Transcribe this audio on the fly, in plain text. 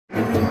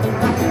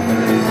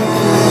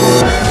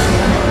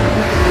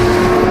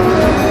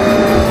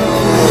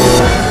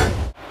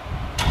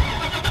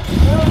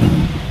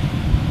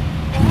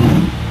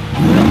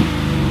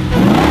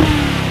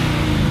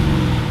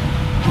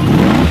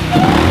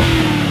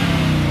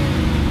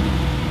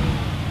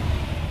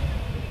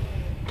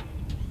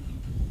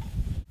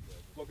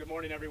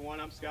afternoon, everyone.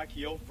 I'm Scott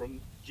Keel from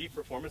Jeep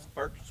Performance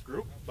Parts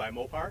Group by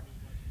MOPAR.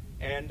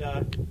 And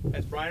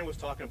as Brian was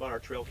talking about our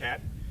Trailcat,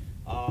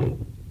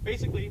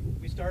 basically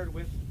we started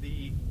with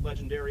the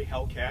legendary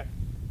Hellcat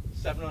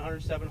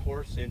 707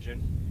 horse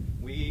engine.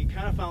 We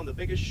kind of found the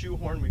biggest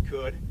shoehorn we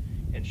could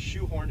and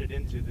shoehorned it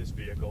into this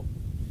vehicle.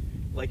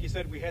 Like you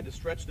said, we had to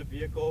stretch the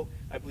vehicle,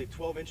 I believe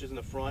 12 inches in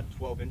the front,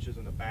 12 inches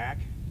in the back.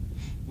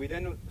 We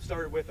then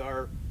started with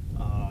our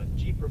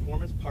Jeep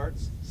Performance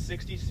Parts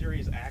 60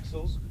 series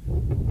axles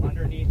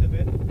underneath of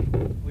it.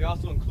 We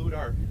also include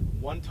our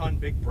 1-ton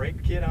big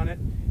brake kit on it,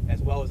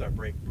 as well as our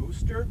brake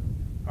booster,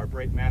 our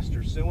brake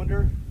master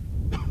cylinder,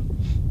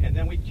 and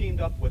then we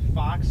teamed up with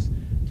Fox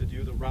to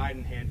do the ride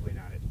and handling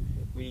on it.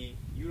 We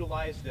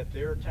utilized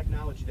their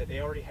technology that they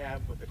already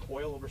have with the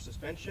coil-over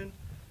suspension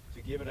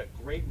to give it a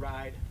great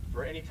ride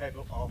for any type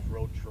of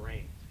off-road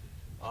terrain.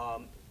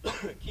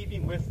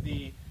 Keeping with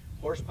the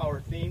horsepower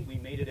theme, we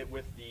mated it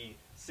with the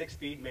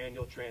 6-speed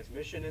manual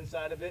transmission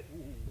inside of it.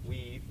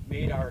 We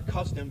made our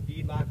custom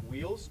beadlock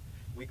wheels.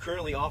 We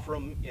currently offer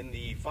them in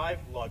the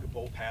 5-lug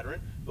bolt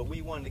pattern, but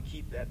we wanted to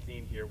keep that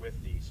theme here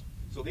with these.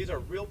 So these are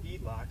real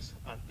beadlocks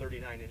on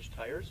 39-inch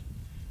tires.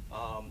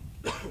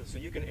 So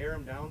you can air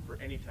them down for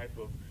any type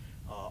of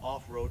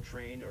off-road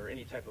terrain or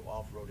any type of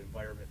off-road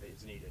environment that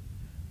is needed.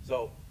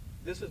 So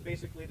this is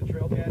basically the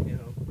Trailcat in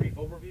a brief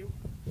overview.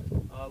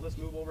 Let's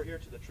move over here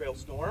to the Trail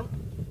Storm.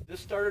 This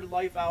started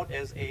life out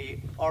as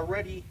a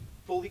already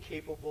fully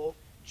capable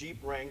Jeep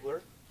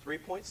Wrangler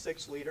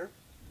 3.6 liter.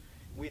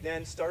 We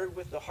then started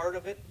with the heart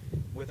of it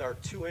with our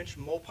 2-inch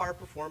MOPAR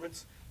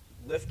Performance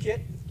lift kit.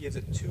 It gives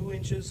it 2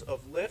 inches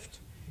of lift.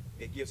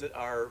 It gives it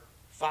our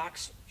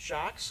Fox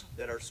shocks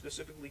that are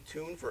specifically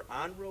tuned for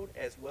on-road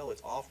as well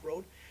as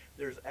off-road.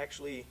 There's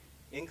actually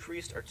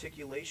increased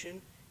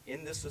articulation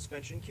in this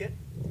suspension kit.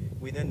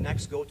 We then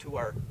next go to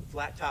our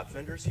flat top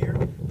fenders here.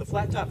 The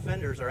flat top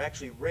fenders are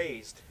actually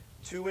raised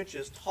 2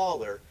 inches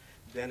taller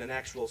than an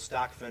actual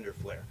stock fender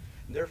flare.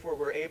 And therefore,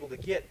 we're able to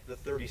get the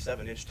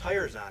 37-inch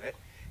tires on it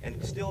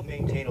and still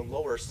maintain a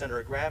lower center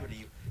of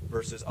gravity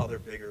versus other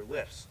bigger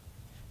lifts.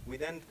 We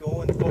then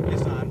go and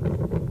focus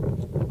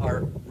on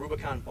our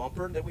Rubicon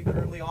bumper that we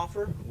currently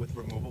offer with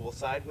removable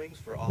side wings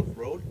for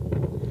off-road.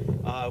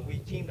 We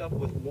teamed up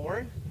with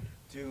Warren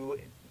to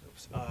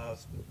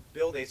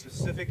build a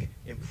specific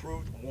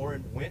improved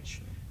Warren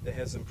winch that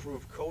has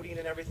improved coating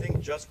and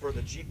everything just for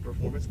the Jeep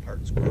Performance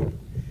Parts Group.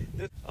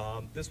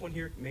 This one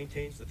here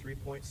maintains the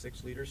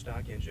 3.6 liter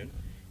stock engine.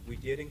 We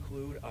did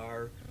include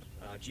our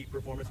Jeep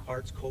Performance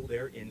Parts cold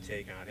air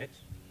intake on it.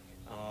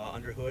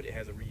 Under hood, it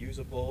has a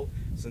reusable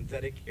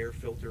synthetic air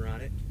filter on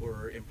it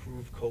for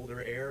improved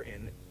colder air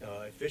and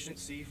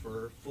efficiency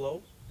for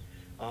flow.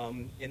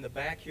 In the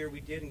back here,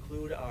 we did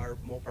include our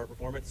MOPAR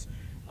Performance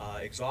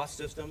exhaust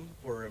system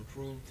for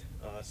improved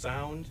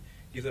sound.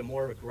 Gives it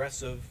more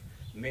aggressive,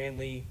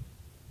 manly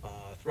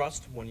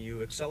thrust when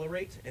you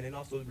accelerate, and it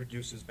also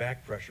reduces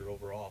back pressure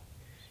overall.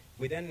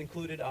 We then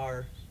included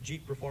our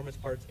Jeep Performance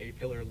Parts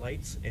A-pillar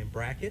lights and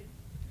bracket.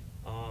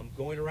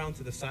 Going around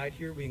to the side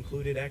here, we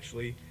included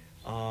actually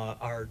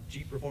our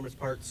Jeep Performance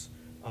Parts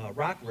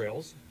rock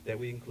rails that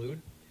we include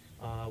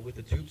with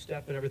the tube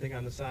step and everything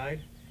on the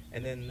side.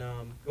 And then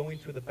going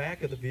to the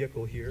back of the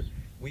vehicle here,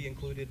 we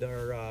included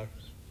our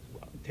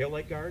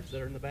taillight guards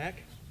that are in the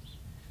back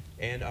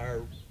and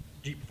our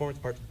Jeep Performance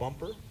Parts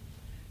bumper,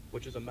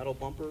 which is a metal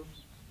bumper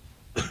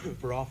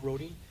for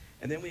off-roading.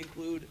 And then we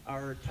include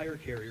our tire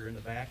carrier in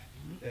the back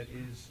that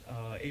is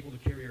able to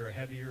carry a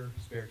heavier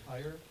spare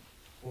tire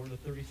for the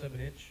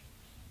 37-inch,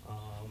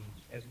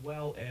 as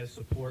well as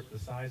support the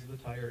size of the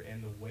tire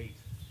and the weight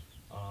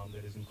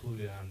that is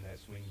included on that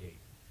swing gate.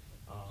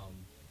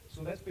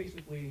 So that's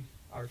basically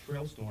our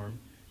Trail Storm,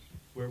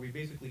 where we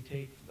basically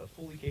take a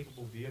fully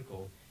capable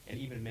vehicle and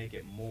even make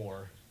it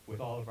more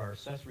with all of our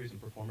accessories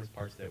and performance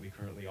parts that we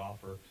currently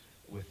offer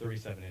with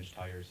 37-inch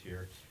tires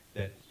here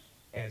that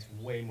adds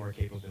way more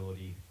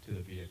capability to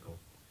the vehicle.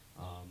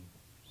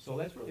 So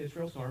that's really the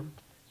Trail Storm.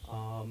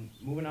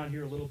 Moving on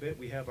here a little bit,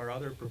 we have our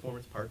other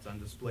performance parts on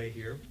display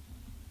here.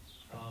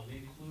 We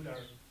include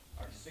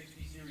our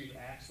 60 series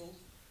axles.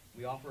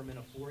 We offer them in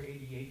a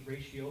 488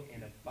 ratio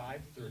and a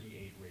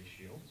 538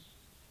 ratio.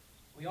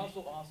 We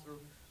also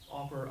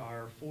offer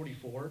our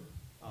 44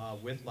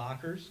 with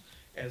lockers,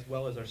 as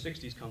well as our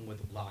 60s come with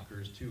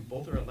lockers too.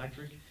 Both are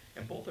electric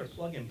and both are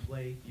plug and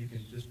play. You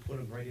can just put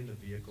them right in the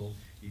vehicle.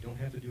 You don't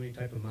have to do any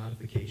type of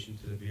modification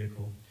to the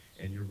vehicle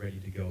and you're ready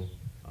to go.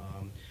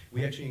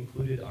 We actually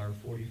included our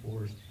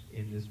 44s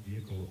in this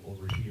vehicle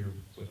over here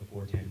with a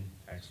 410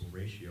 axle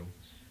ratio.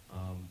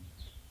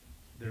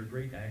 They're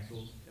great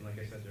axles, and like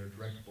I said, they're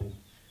direct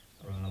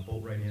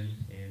bolt right in,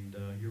 and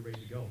you're ready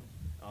to go.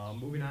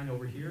 Moving on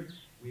over here,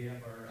 we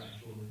have our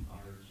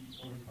Jeep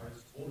Performance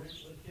Parts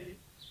 4-inch lift kit.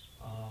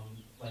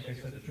 Like I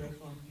said, the Trail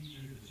Storm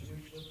features the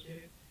 2-inch lift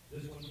kit.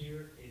 This one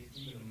here is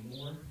even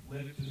more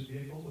lift to the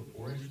vehicle with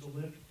 4 inches of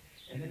lift,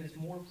 and then it's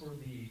more for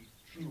the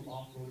true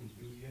off-road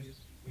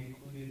enthusiasts. We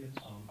included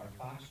our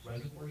Fox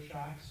reservoir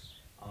shocks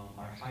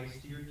Our high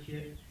steer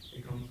kit,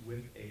 it comes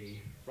with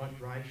a front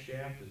drive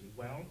shaft as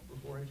well for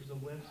 4 inches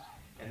of lift,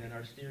 and then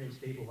our steering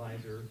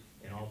stabilizer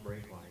and all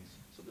brake lines.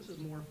 So this is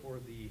more for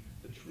the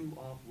true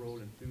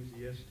off-road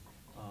enthusiast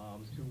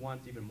who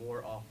wants even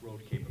more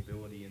off-road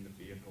capability in the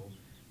vehicle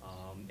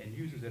and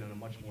uses it on a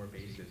much more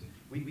basis.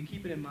 We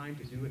keep it in mind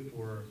to do it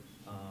for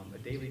a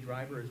daily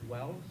driver as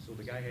well, so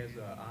the guy has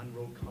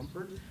on-road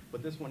comfort,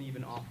 but this one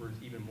even offers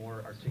even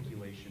more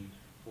articulation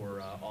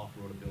for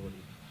off-road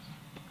ability.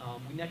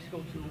 We next go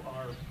to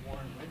our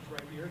Warren winch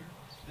right here.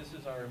 This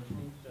is our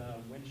improved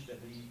winch that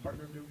we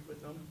partnered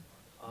with them.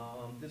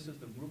 This is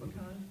the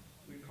Rubicon,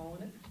 we're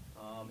calling it.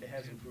 It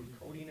has improved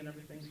coating and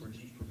everything for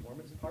Jeep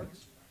performance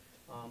parts.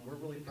 We're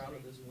really proud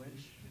of this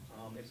winch.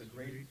 It's a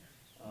great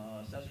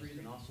accessories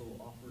and also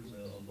offers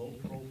a low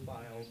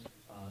profile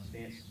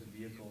stance to the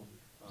vehicle.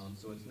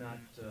 So it's not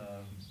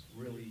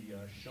really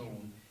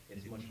shown,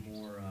 it's much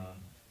more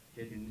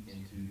hidden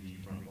into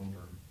the front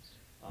bumper.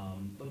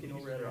 Looking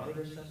over at our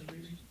other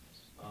accessories,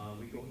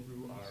 we go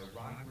through our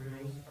rock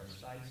rails, our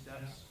side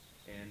steps,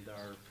 and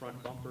our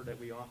front bumper that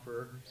we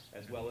offer,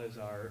 as well as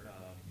our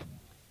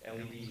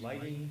LED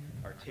lighting,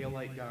 our tail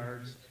light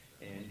guards,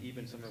 and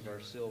even some of our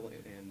sill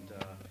and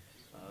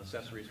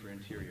accessories for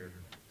interior.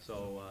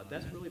 So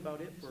that's really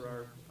about it for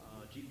our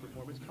Jeep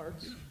performance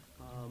parts.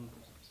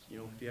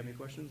 If you have any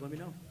questions, let me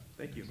know.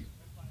 Thank you.